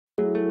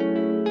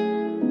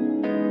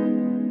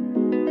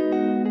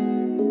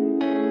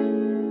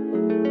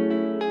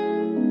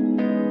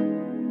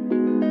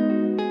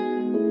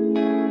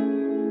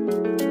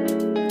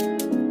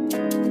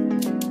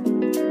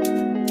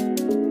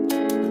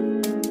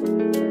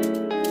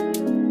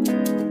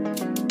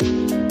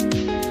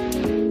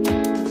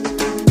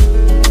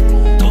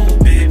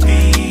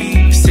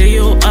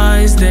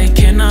they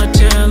cannot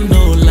tell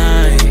no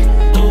lie.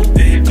 Oh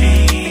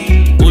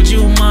baby, would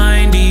you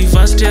mind if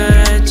I stare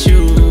at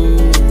you?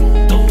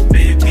 Oh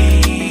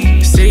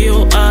baby, say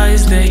your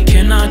eyes, they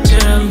cannot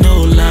tell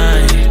no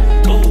lie.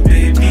 Oh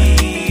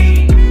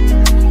baby,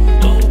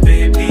 oh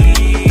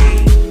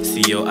baby.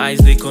 See your eyes,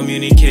 they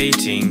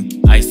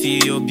communicating. I see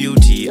your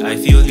beauty, I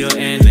feel your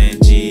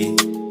energy.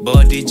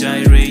 Body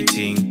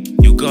gyrating,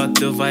 you got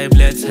the vibe,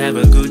 let's have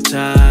a good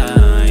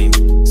time.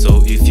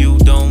 So if you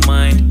don't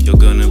mind, you're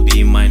gonna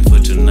be mine for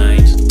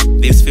tonight.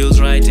 This feels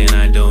right and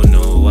I don't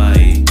know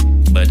why,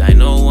 but I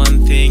know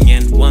one thing,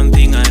 and one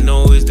thing I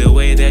know is the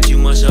way that you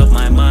mash up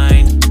my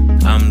mind.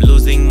 I'm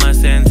losing my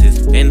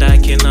senses and I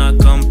cannot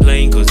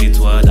complain, cause it's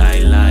what I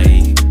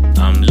like.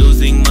 I'm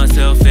losing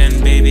myself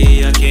and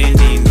baby I can't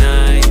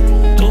deny.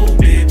 Oh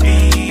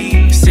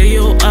baby, say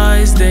your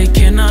eyes, they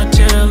cannot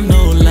tell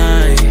no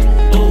lie.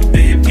 Oh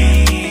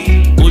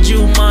baby, would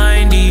you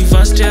mind if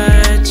I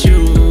stare at you?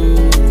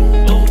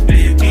 Oh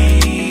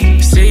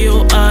baby, say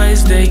your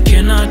eyes, they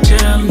cannot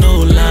tell no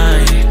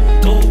lie.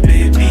 Oh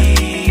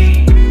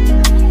baby,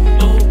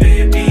 oh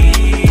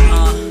baby.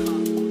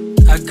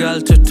 A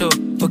girl toto,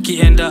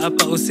 ukienda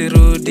hapa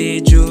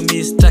usirudi juu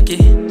mi staki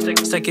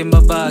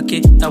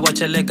mabaki. Na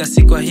wacha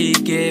legacy kwa hii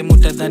game,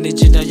 utadhani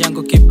jina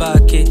yangu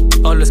Kibaki.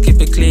 Always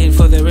keep it clean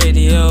for the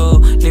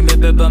radio,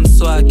 nimebeba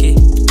mswaki.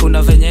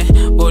 Kuna venye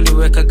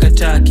woniweka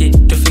kataki,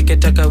 tufike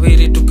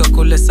Takawiri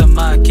tukakule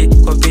samaki.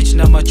 Kwa beach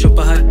na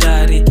machupa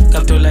hatari,